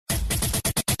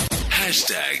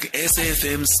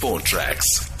#SAFM Sport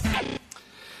Tracks.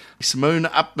 Simone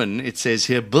Upman, it says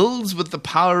here, builds with the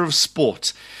power of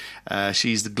sport.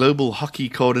 She's the global hockey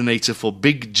coordinator for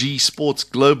Big G Sports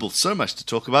Global. So much to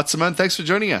talk about. Simone, thanks for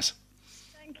joining us.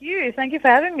 Thank you. Thank you for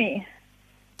having me.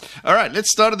 All right,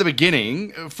 let's start at the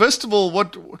beginning. First of all,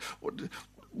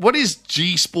 what is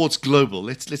G Sports Global?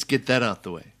 Let's get that out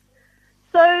the way.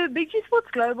 So Big G Sports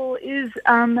Global is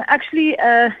actually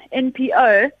a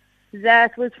NPO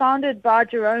that was founded by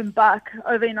Jerome Buck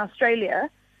over in Australia.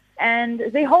 And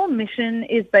their whole mission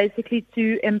is basically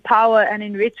to empower and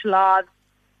enrich lives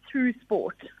through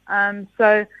sport.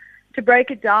 So to break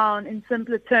it down in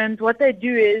simpler terms, what they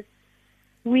do is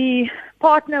we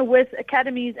partner with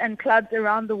academies and clubs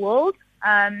around the world.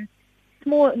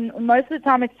 Most of the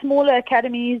time it's smaller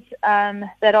academies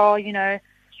that are,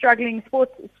 struggling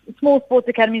small sports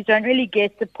academies don't really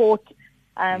get support,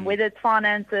 whether it's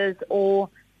finances or,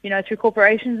 through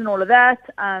corporations and all of that.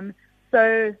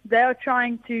 So they are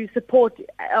trying to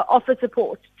offer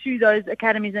support to those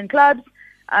academies and clubs,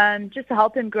 just to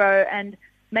help them grow. And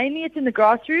mainly it's in the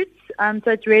grassroots. So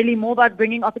it's really more about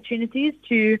bringing opportunities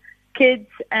to kids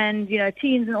and,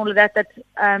 teens and all of that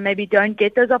maybe don't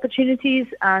get those opportunities.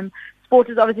 Sport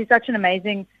is obviously such an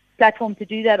amazing platform to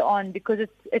do that on because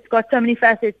it's got so many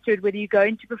facets to it, whether you go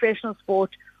into professional sport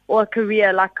or a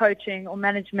career like coaching or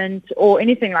management or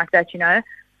anything like that,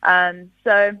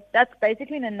 So that's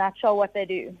basically in a nutshell what they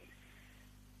do.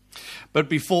 But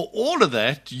before all of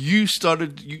that, you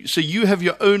have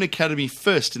your own academy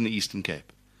first in the Eastern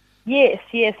Cape. Yes,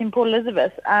 in Port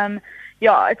Elizabeth.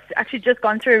 It's actually just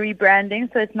gone through a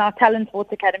rebranding, so it's now Talent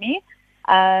Sports Academy.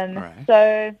 Right.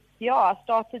 So I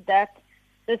started that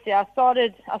this year. I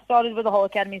started with the whole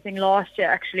academy thing last year,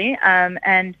 actually,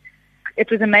 and it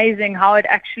was amazing how it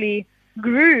actually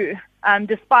grew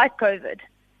despite COVID.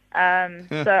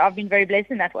 So I've been very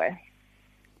blessed in that way.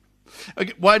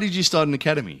 Okay, why did you start an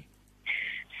academy?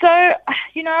 So,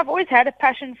 I've always had a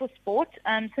passion for sport.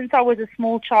 Since I was a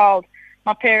small child,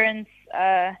 my parents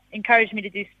encouraged me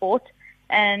to do sport,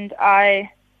 and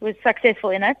I was successful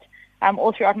in it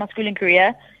all throughout my schooling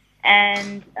career.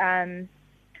 And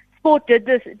sport did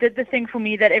the thing for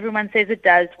me that everyone says it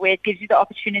does, where it gives you the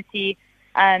opportunity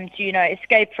to,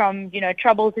 escape from,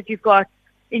 troubles that you've got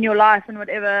in your life and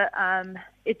whatever.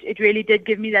 It really did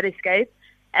give me that escape.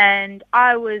 And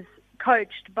I was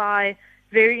coached by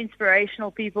very inspirational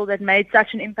people that made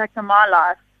such an impact on my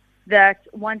life that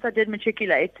once I did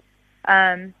matriculate,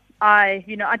 I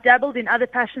dabbled in other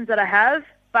passions that I have,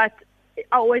 but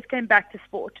I always came back to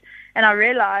sport. And I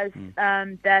realized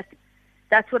that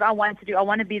that's what I want to do. I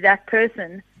want to be that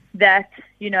person that,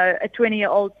 a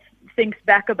 20-year-old thinks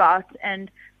back about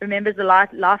and remembers the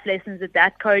life lessons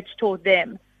that coach taught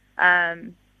them.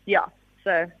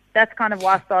 So that's kind of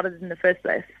why I started in the first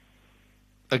place.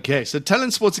 Okay, so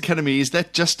Talent Sports Academy, is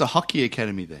that just a hockey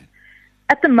academy then?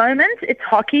 At the moment, it's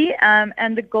hockey,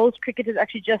 and the girls' cricket has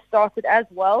actually just started as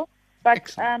well.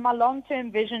 But my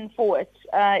long-term vision for it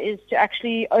is to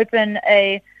actually open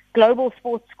a global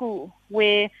sports school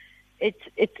where it's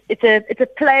a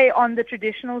play on the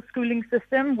traditional schooling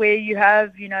system where you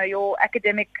have, your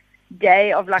academic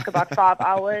day of like about 5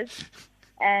 hours.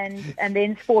 And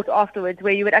then sport afterwards,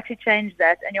 where you would actually change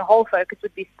that, and your whole focus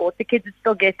would be sport. The kids would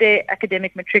still get their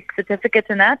academic matric certificates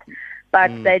and that,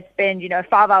 but they'd spend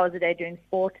 5 hours a day doing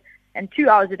sport and 2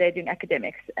 hours a day doing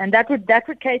academics, and that would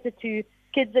cater to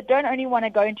kids that don't only want to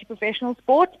go into professional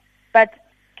sport, but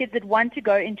kids that want to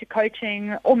go into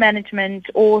coaching or management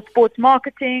or sports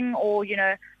marketing or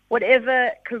whatever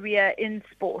career in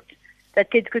sport. That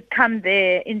kids could come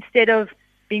there instead of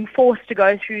being forced to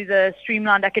go through the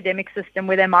streamlined academic system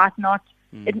where they might not,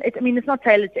 it's not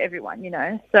tailored to everyone,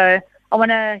 So I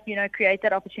want to, create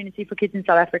that opportunity for kids in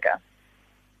South Africa.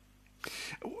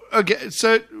 Okay,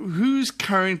 so who's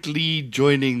currently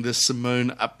joining the Simone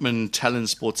Upman Talent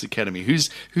Sports Academy? Who's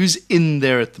in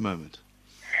there at the moment?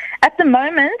 At the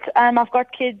moment, I've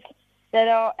got kids that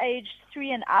are aged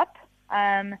 3 and up.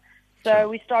 So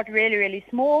we start really, really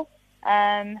small.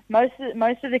 Most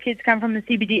of the kids come from the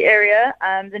CBD area.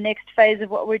 The next phase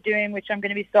of what we're doing, which I'm going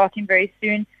to be starting very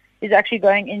soon, is actually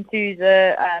going into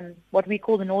the what we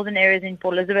call the northern areas in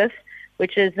Port Elizabeth,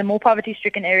 which is the more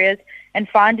poverty-stricken areas, and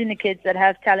finding the kids that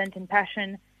have talent and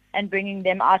passion and bringing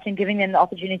them out and giving them the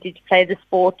opportunity to play the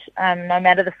sport, no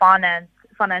matter the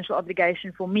financial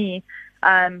obligation for me.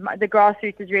 The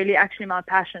grassroots is really actually my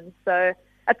passion. So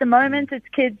at the moment, it's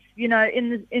kids,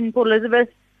 in Port Elizabeth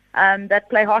that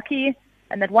play hockey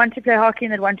and that want to play hockey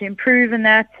and that want to improve in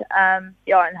that. And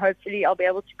hopefully I'll be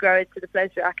able to grow it to the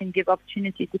place where I can give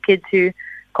opportunity to kids who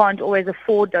can't always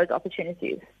afford those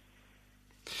opportunities.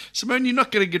 Simone, you're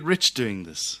not going to get rich doing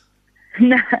this.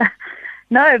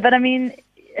 No, but I mean,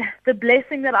 the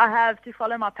blessing that I have to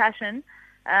follow my passion,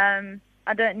 I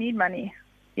don't need money.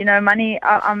 You know, money,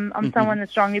 I'm someone that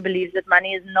strongly believes that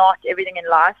money is not everything in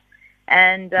life.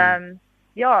 And,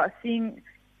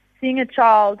 seeing a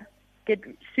child get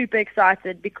super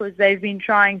excited because they've been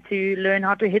trying to learn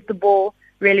how to hit the ball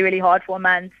really, really hard for a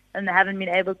month and they haven't been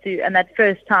able to, and that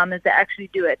first time as they actually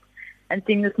do it and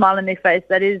seeing the smile on their face,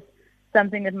 that is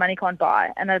something that money can't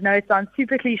buy. And I know it sounds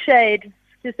super cliched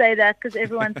to say that because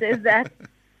everyone says that,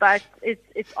 but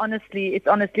it's honestly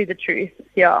the truth.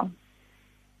 Yeah.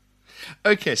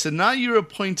 Okay, so now you're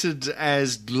appointed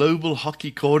as Global Hockey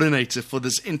Coordinator for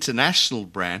this international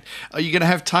brand. Are you going to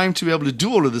have time to be able to do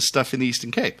all of this stuff in the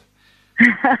Eastern Cape?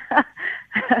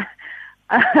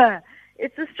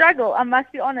 It's a struggle, I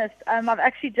must be honest. I've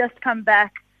actually just come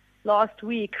back last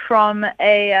week from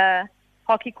a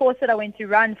hockey course that I went to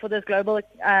run for this global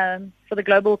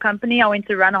company. I went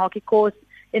to run a hockey course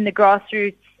in the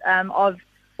grassroots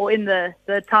in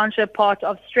the township part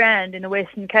of Strand in the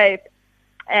Western Cape.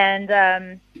 And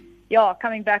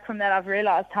coming back from that, I've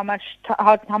realized how much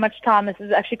time this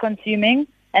is actually consuming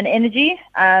and energy.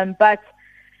 But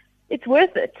it's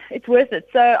worth it. It's worth it.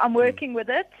 So I'm working with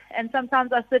it, and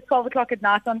sometimes I sit 12 o'clock at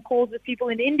night on calls with people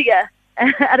in India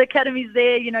at academies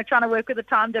there, you know, trying to work with the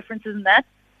time differences and that.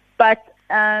 But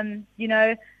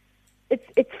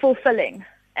it's fulfilling,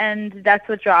 and that's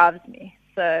what drives me.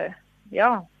 So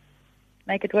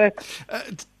make it work.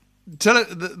 Tell it.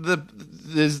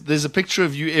 There's a picture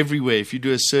of you everywhere. If you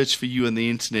do a search for you on the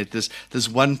internet, there's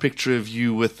one picture of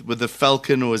you with a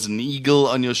falcon or as an eagle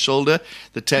on your shoulder.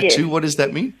 The tattoo. Yes. What does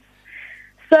that mean?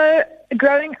 So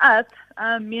growing up,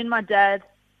 me and my dad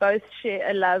both share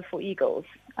a love for eagles.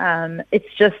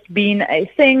 It's just been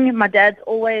a thing. My dad's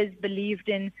always believed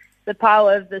in the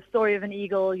power of the story of an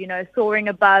eagle, you know, soaring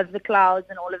above the clouds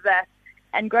and all of that.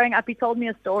 And growing up, he told me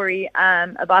a story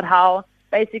about how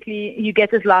basically you get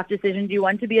this life decision. Do you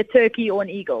want to be a turkey or an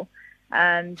eagle?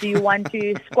 Do you want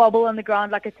to squabble on the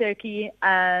ground like a turkey,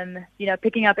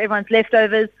 picking up everyone's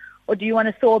leftovers? Or do you want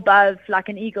to soar above like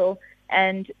an eagle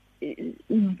and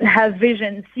have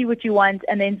vision, see what you want,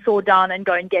 and then soar down and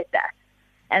go and get that?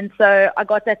 And so I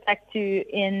got that tattoo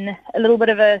in a little bit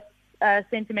of a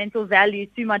sentimental value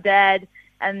to my dad,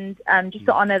 and just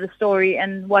to honor the story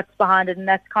and what's behind it. And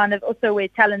that's kind of also where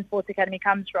Talon Sports Academy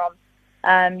comes from.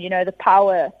 The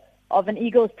power of an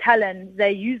eagle's talon.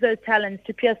 They use those talons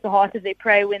to pierce the heart of their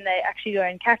prey when they actually go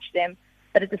and catch them.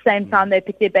 But at the same time, they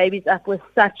pick their babies up with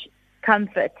such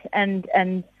comfort and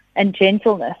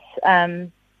gentleness.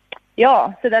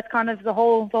 So that's kind of the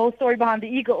whole story behind the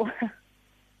eagle.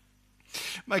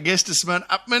 My guest is Simone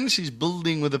Upman. She's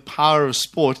building with the power of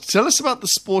sport. Tell us about the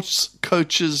Sports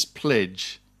Coaches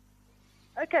Pledge.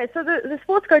 Okay, so the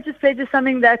Sports Coaches Pledge is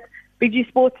something that Big G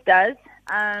Sports does.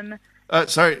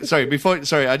 Sorry.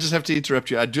 I just have to interrupt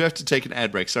you. I do have to take an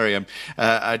ad break. Sorry,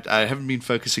 I haven't been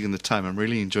focusing on the time. I'm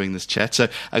really enjoying this chat, so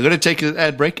I'm going to take an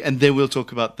ad break, and then we'll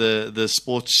talk about the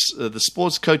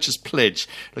sports coaches pledge.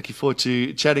 Looking forward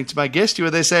to chatting to my guest. You are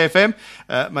there, SAFM.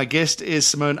 My guest is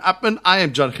Simone Upman. I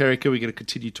am John Gericke. We're going to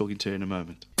continue talking to her in a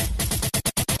moment.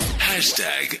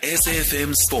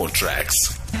 #SAFM Sport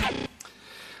Tracks.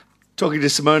 Talking to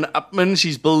Simone Upman.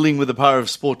 She's building with the power of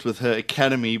sport with her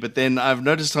academy. But then I've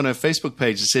noticed on her Facebook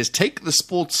page it says, take the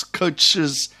Sports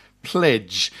Coaches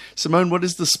Pledge. Simone, what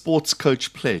is the Sports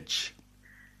Coach Pledge?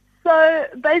 So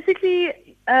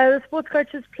basically, the Sports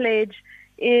Coaches Pledge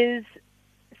is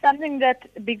something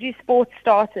that Big G Sports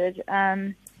started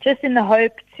just in the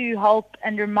hope to help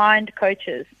and remind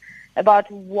coaches about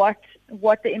what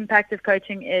the impact of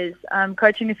coaching is.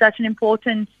 Coaching is such an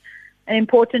important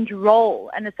role,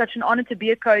 and it's such an honor to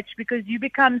be a coach because you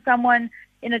become someone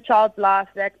in a child's life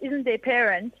that isn't their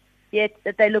parent, yet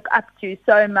that they look up to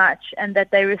so much and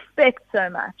that they respect so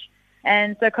much.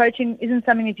 And so coaching isn't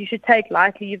something that you should take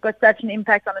lightly. You've got such an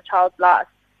impact on a child's life.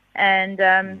 And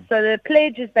so the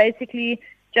pledge is basically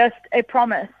just a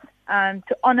promise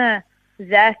to honor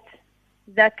that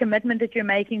commitment that you're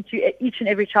making to each and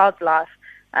every child's life,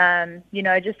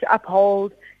 just to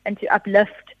uphold and to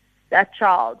uplift that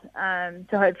child, to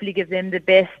hopefully give them the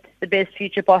best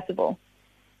future possible.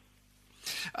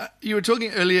 You were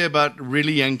talking earlier about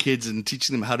really young kids and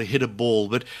teaching them how to hit a ball,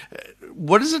 but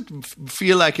what does it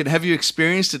feel like, and have you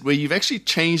experienced it, where you've actually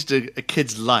changed a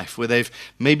kid's life, where they've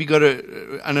maybe got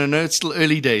and I know it's still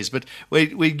early days, but where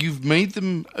you've made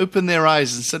them open their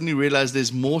eyes and suddenly realize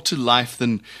there's more to life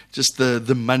than just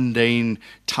the mundane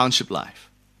township life?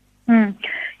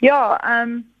 Yeah,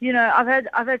 I've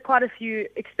had quite a few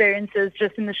experiences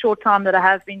just in the short time that I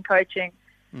have been coaching.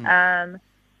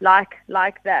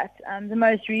 like that. The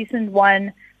most recent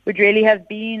one would really have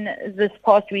been this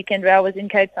past weekend where I was in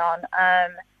Cape Town.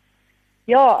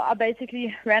 I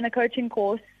basically ran a coaching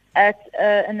course at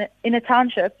in a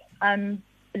township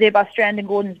there by Strand and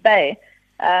Gordons Bay,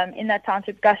 in that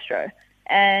township gastro.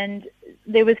 And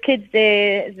there was kids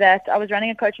there that I was running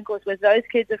a coaching course with. Those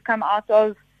kids have come out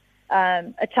of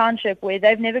a township where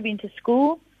they've never been to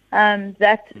school.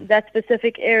 That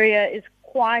specific area is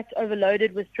quite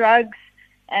overloaded with drugs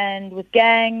and with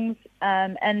gangs,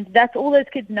 and that's all those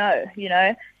kids know,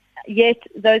 Yet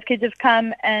those kids have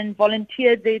come and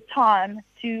volunteered their time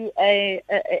to a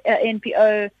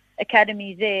NPO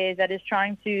academy there that is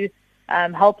trying to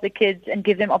help the kids and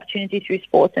give them opportunity through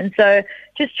sports. And so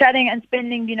just chatting and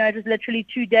spending, it was literally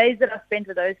 2 days that I spent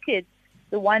with those kids.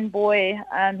 The one boy,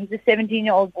 he's a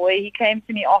 17-year-old boy, he came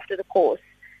to me after the course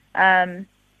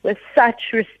with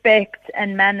such respect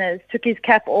and manners, took his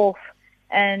cap off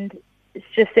and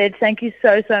just said, "Thank you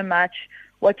so, so much.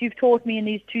 What you've taught me in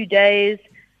these 2 days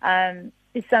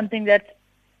is something that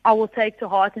I will take to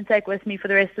heart and take with me for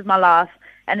the rest of my life.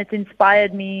 And it's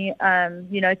inspired me,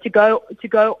 to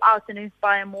go out and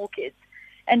inspire more kids."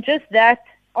 And just that,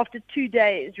 after 2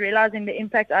 days, realizing the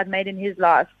impact I'd made in his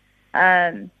life,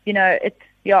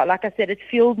 like I said, it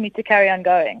fueled me to carry on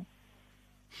going.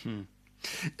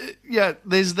 Yeah,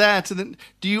 there's that. And then,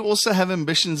 do you also have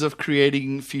ambitions of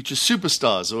creating future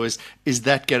superstars, or is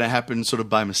that going to happen sort of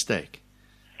by mistake?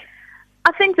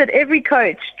 I think that every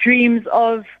coach dreams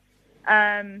of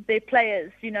their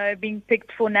players, being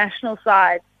picked for national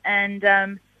sides,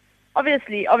 and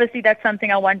obviously that's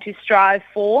something I want to strive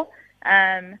for.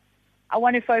 I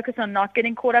want to focus on not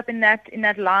getting caught up in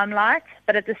that limelight,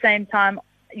 but at the same time,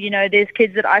 there's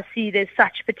kids that I see there's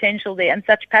such potential there and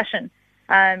such passion,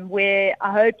 where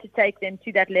I hope to take them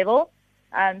to that level.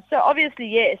 So obviously,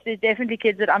 yes, there's definitely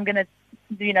kids that I'm gonna,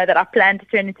 that I plan to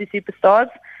turn into superstars,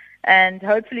 and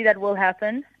hopefully that will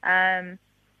happen.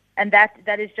 And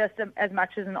that is just as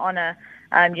much as an honor,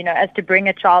 as to bring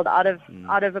a child out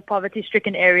of a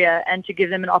poverty-stricken area and to give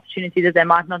them an opportunity that they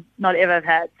might not ever have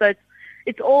had. So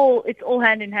it's all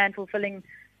hand in hand, fulfilling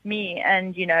me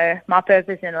and my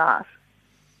purpose in life.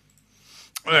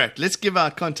 All right, let's give our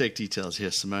contact details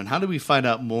here, Simone. How do we find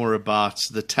out more about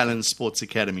the Talent Sports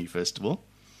Academy, first of all?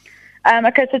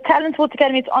 Okay, so Talent Sports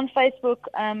Academy, it's on Facebook.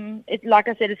 Like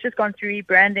I said, it's just gone through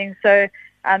rebranding, so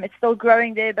it's still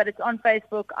growing there, but it's on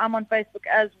Facebook. I'm on Facebook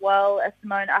as well as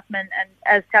Simone Upman and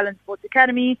as Talent Sports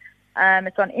Academy.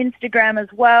 It's on Instagram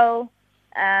as well.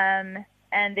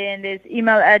 And then there's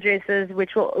email addresses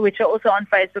which are also on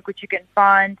Facebook, which you can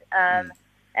find.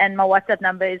 And my WhatsApp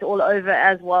number is all over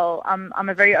as well. I'm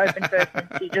a very open person.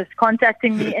 So just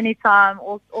contacting me anytime,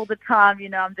 all the time.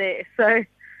 I'm there. So.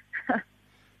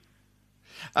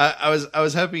 I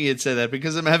was hoping you'd say that,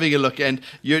 because I'm having a look, and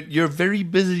you're very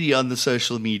busy on the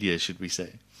social media, should we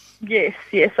say? Yes,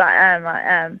 I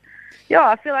am. Yeah,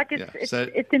 I feel like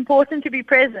it's important to be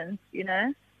present.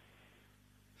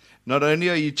 Not only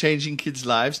are you changing kids'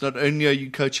 lives, not only are you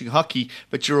coaching hockey,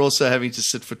 but you're also having to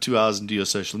sit for 2 hours and do your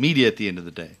social media at the end of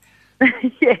the day.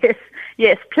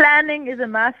 Yes. Planning is a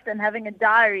must, and having a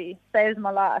diary saves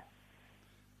my life.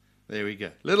 There we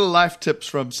go. Little life tips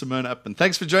from Simone Upman.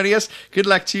 Thanks for joining us. Good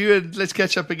luck to you, and let's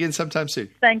catch up again sometime soon.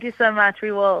 Thank you so much.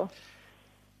 We will.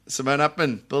 Simone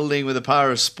Upman, building with the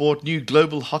power of sport, new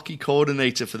global hockey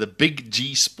coordinator for the Big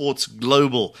G Sports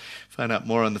Global. Find out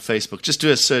more on the Facebook. Just do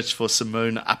a search for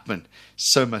Simone Upman.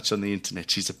 So much on the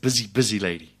internet. She's a busy, busy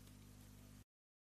lady.